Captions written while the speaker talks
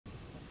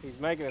He's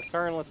making his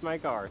turn, let's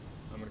make ours.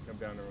 I'm gonna come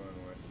down the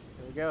runway.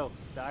 Here we go,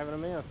 diving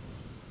them in.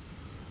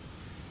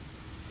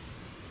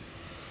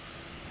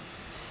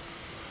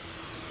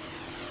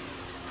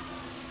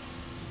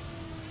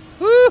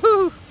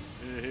 Woo-hoo!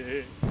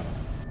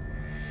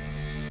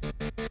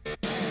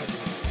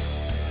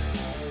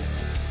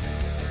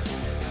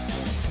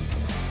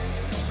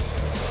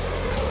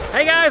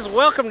 Hey guys,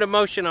 welcome to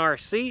Motion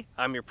RC.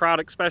 I'm your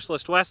product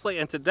specialist Wesley,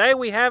 and today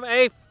we have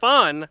a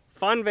fun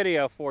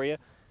video for you.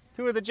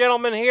 Two of the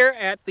gentlemen here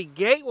at the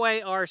Gateway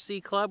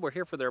RC Club, we're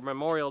here for their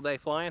Memorial Day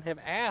flying, have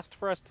asked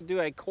for us to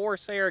do a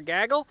Corsair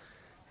gaggle,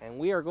 and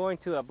we are going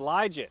to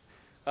oblige it.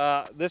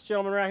 This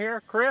gentleman right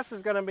here, Chris,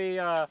 is going to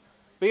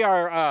be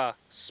our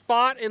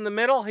spot in the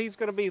middle. He's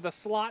going to be the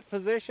slot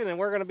position, and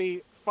we're going to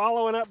be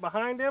following up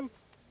behind him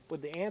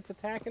with the ants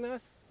attacking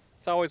us.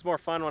 It's always more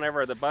fun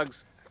whenever the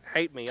bugs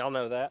hate me, y'all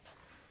know that.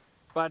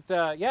 But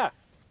yeah,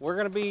 we're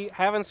going to be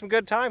having some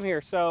good time here.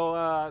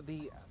 So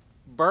the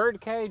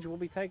Birdcage will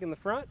be taking the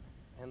front,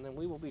 and then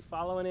we will be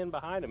following in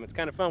behind him. It's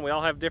kind of fun. We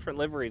all have different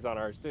liveries on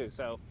ours too.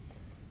 So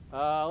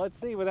let's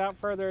see, without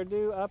further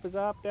ado, up is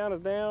up, down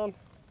is down.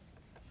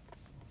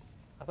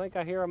 I think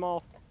I hear them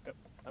all. Yep,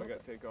 I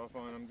got takeoff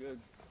on, I'm good.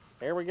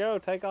 There we go,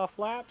 takeoff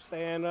flaps,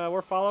 and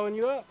we're following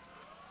you up.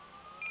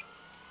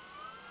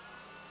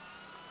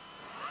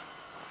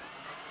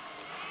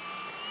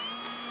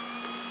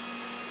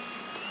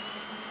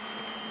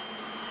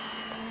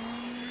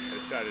 I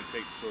decided to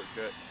take the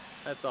shortcut.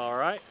 That's all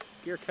right.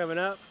 Gear coming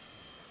up,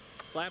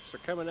 flaps are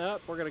coming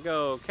up. We're gonna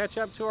go catch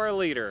up to our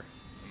leader.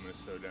 I'm gonna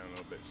slow down a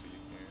little bit so you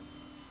can.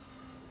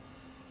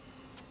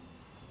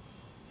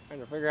 Trying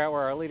to figure out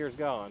where our leader's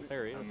gone.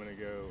 There he is. I'm gonna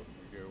go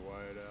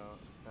wide out.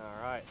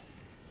 All right.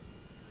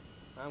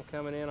 I'm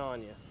coming in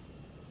on you.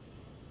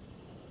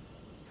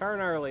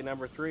 Turn early,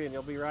 number 3, and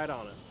you'll be right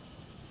on it.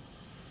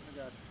 I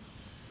got you.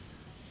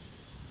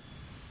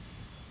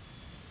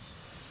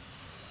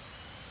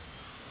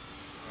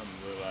 I'm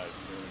a little out of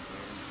tune,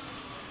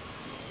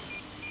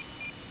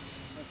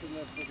 That's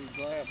enough to put these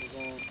glasses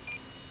on.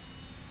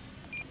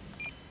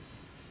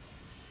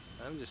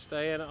 I'm just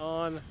staying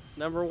on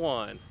number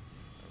 1. I'm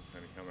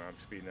kind of coming. I'm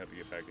speeding up to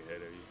get back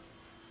ahead of you.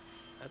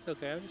 That's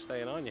okay. I'm just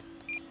staying on you.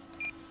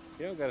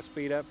 You don't got to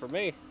speed up for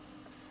me.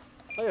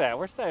 Look at that.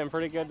 We're staying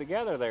pretty good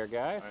together there,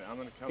 guys. All right, I'm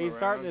gonna come He's around.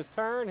 starting his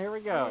turn. Here we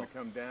I'm go. gonna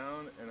come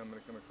down and I'm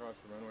gonna come across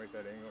the runway at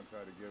that angle and try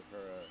to give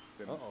her a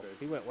demonstration.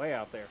 He went way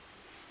out there.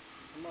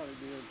 Somebody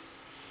did.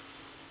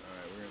 All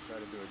right, we're gonna try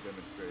to do a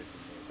demonstration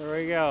here. There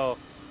we go.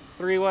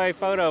 3-way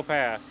photo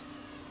pass.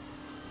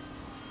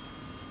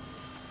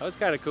 That was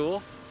kind of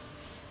cool.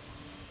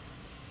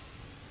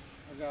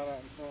 I got out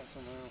in front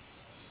somehow.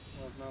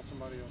 Well, it's not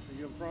somebody else. Are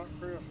you in front,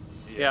 Chris?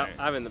 Yeah,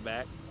 I'm in the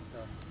back.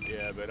 Okay.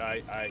 Yeah, but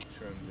I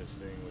trimmed this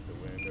thing with the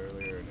wind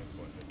earlier and it's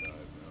wanting to dive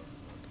now.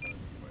 I'm trying to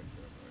get my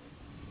trim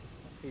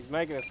right. He's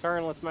making his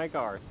turn. Let's make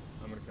ours.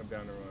 I'm gonna come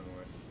down the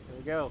runway. Here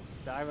we go.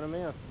 Diving them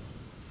in.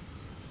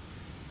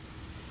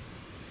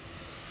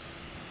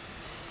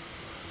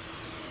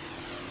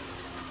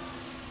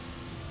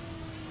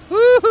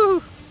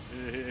 Woo-hoo!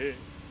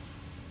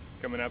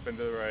 Coming up and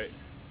to the right.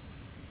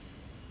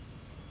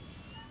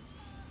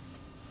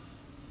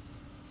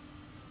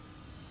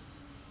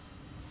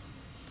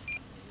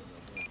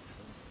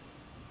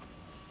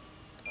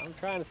 I'm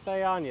trying to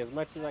stay on you as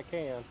much as I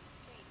can.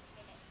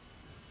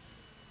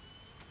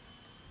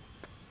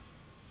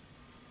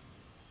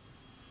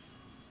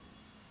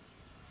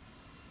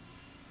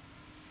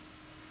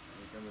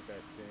 Come with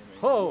that same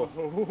Oh!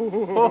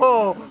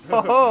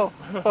 angle.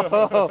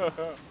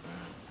 Oh!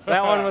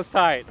 That one was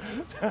tight.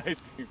 Yeah, I'd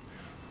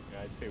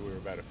say we were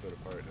about a foot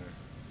apart there.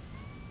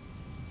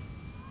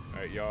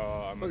 All right,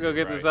 y'all. We'll go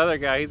get this other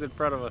guy. He's in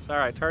front of us. All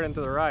right, turn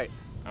into the right.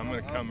 I'm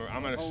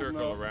gonna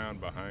circle up. around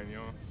behind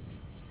y'all.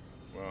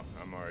 Well,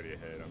 I'm already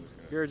ahead. I'm just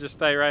gonna. You're just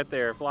stay right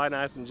there. Fly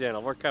nice and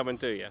gentle. We're coming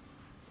to you.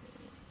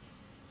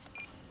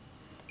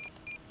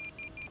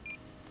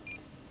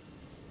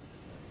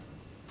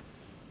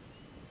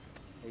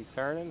 He's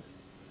turning.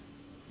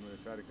 I'm gonna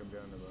try to come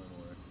down the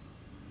runway. I'm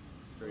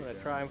Straight gonna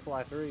down. try and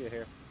fly through you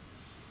here.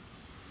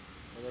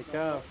 Here they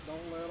come.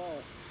 Don't let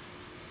off.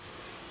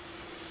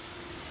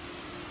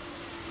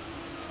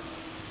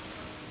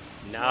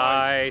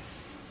 Nice.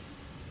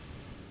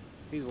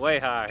 He's way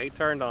high. He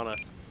turned on us.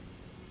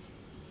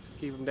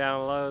 Keep him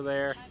down low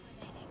there.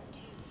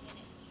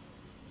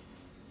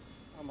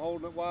 I'm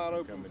holding it wide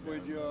open Coming with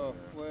down you,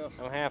 there. Wes.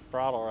 I'm half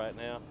throttle right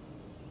now.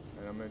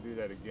 And I'm gonna do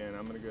that again.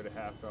 I'm gonna go to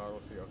half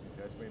throttle so y'all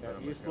can catch me. But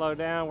I'm You gonna slow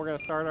down. We're gonna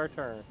start our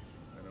turn.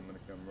 And I'm gonna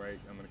come right.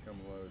 I'm gonna come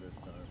low this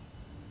time.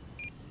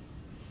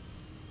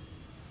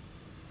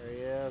 There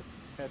he is,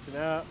 catching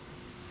up.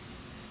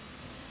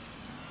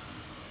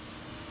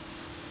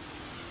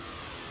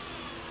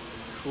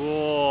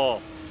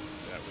 Cool.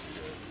 That was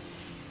good.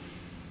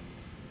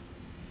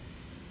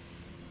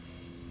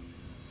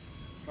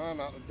 Try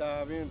not to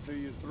dive into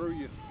you, through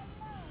you.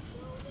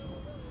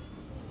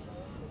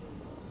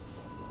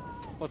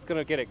 What's going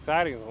to get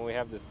exciting is when we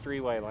have this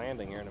 3-way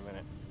landing here in a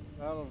minute.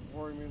 That'll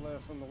worry me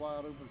less than the wide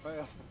open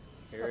pass.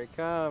 Here he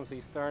comes.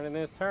 He's starting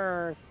his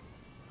turn.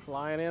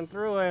 Flying in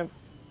through him.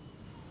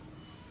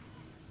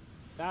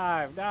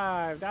 Dive,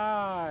 dive,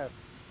 dive.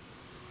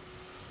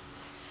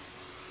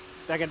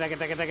 Take it, take it,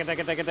 take it, take it, take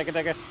it, take it, take it,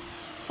 take it.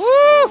 Woo!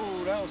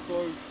 Ooh, that was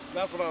close.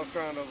 That's what I was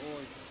trying to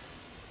avoid.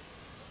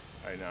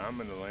 All right, now I'm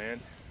going to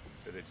land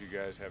so that you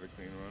guys have a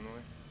clean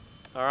runway.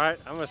 All right,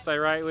 I'm gonna stay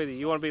right with you.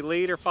 You want to be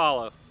lead or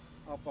follow?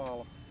 I'll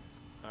follow.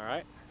 All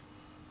right.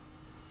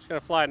 Just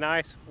gonna fly a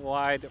nice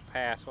wide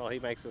pass while he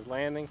makes his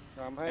landing.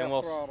 I'm And half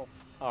we'll- throttle.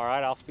 All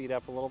right, I'll speed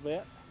up a little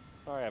bit.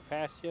 Sorry, I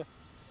passed you.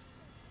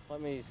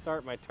 Let me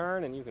start my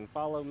turn and you can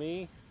follow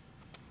me.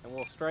 And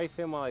we'll strafe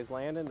him while he's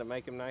landing to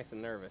make him nice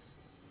and nervous.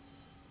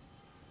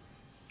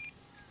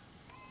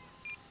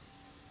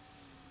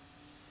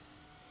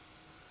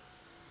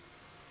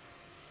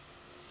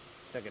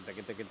 Take it, take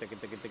it, take it, take it,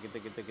 take it, take it,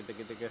 take it, take it, take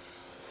it, take it.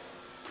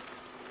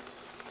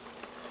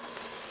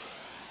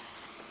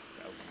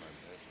 That was my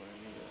best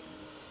landing.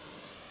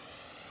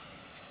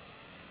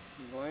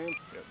 You land?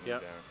 Yep,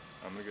 Yep. down.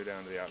 I'm going to go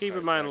down to the outside. Keep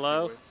in mind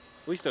low. taxiway,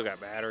 We still got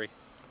battery.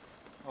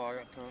 Oh, I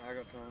got time. I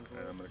got time.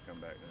 And I'm going to come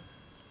back now.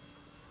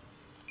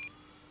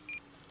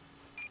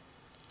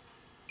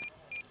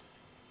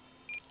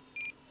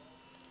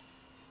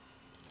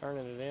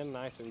 Turning it in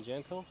nice and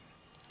gentle.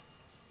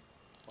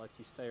 Let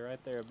you stay right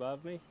there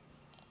above me.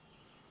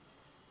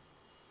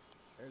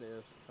 There it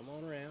is. Come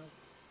on around.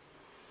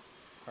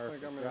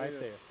 Perfect, I'm in right here.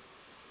 there.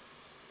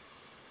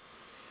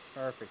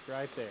 Perfect,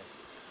 right there.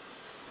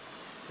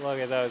 Look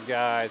at those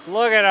guys.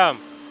 Look at them.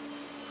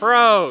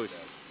 Pros.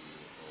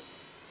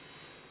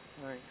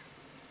 Thanks.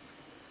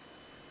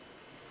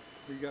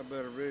 You got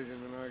better vision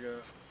than I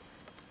got.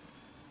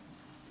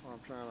 I'm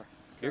trying to.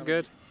 You're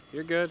good.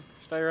 You're good.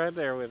 Stay right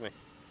there with me.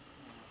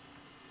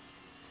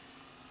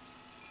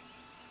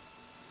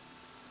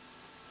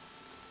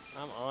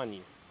 I'm on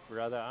you,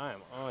 brother. I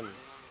am on you.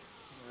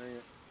 Dang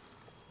it.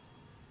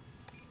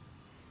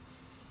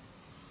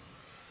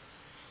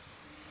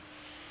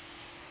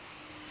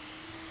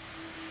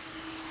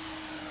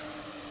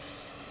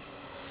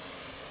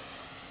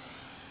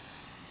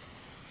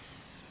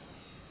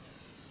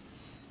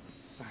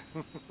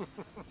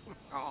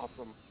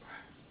 Awesome.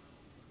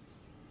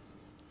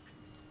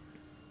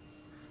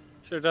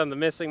 Should have done the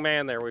missing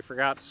man there. We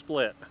forgot to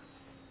split.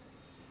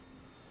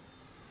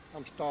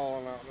 I'm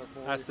stalling out there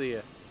for I you. see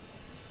you.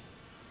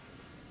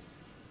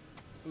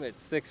 I'm at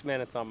 6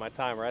 minutes on my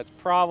timer. That's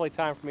probably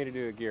time for me to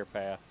do a gear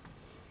pass.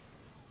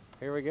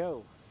 Here we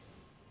go.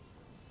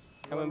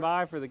 Coming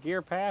by for the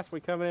gear pass. We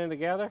coming in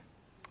together?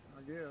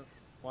 I guess.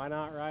 Why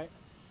not, right?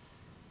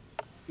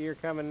 Gear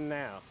coming in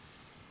now.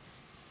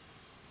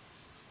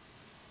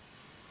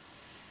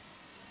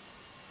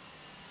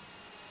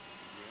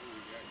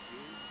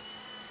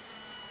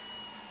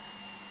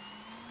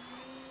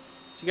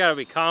 So you got to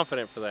be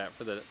confident for that,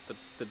 for the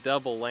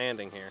double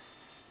landing here.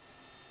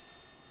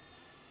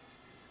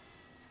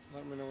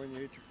 Let me know when you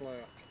hit your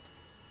flap.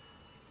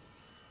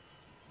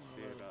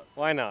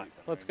 Why not?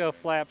 Let's go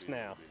flaps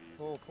now.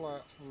 Full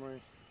flaps for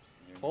me.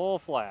 Full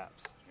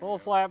flaps. Full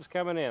flaps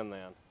coming in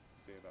then.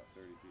 Stay about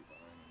 30 feet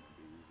behind him. It'll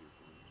be easier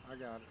for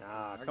you. I got it.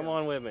 Ah, I come got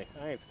on with me.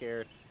 I ain't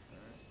scared. it.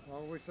 As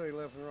long as we say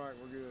left and right,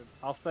 we're good.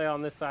 I'll stay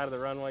on this side of the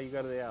runway. You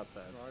go to the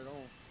outside. Right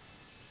on.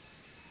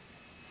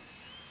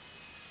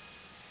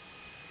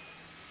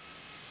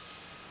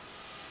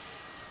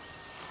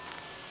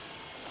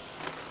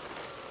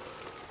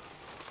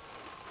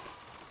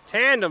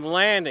 Tandem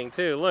landing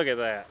too. Look at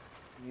that.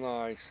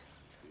 Nice.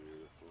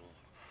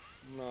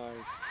 Beautiful. Nice.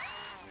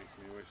 Makes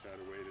me wish I'd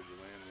have waited to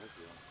land with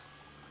you.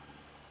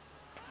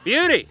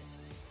 Beauty.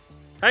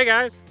 Hey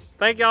guys,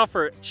 thank y'all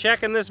for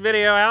checking this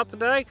video out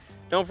today.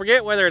 Don't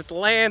forget, whether it's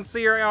land,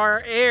 sea,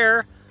 or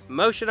air,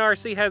 Motion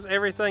RC has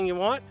everything you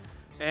want.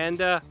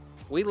 And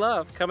we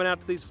love coming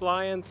out to these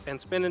fly-ins and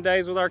spending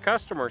days with our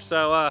customers.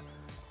 So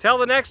till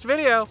the next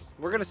video,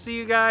 we're gonna see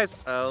you guys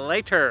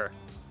later.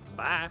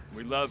 Bye.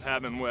 We love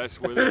having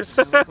Wes with us.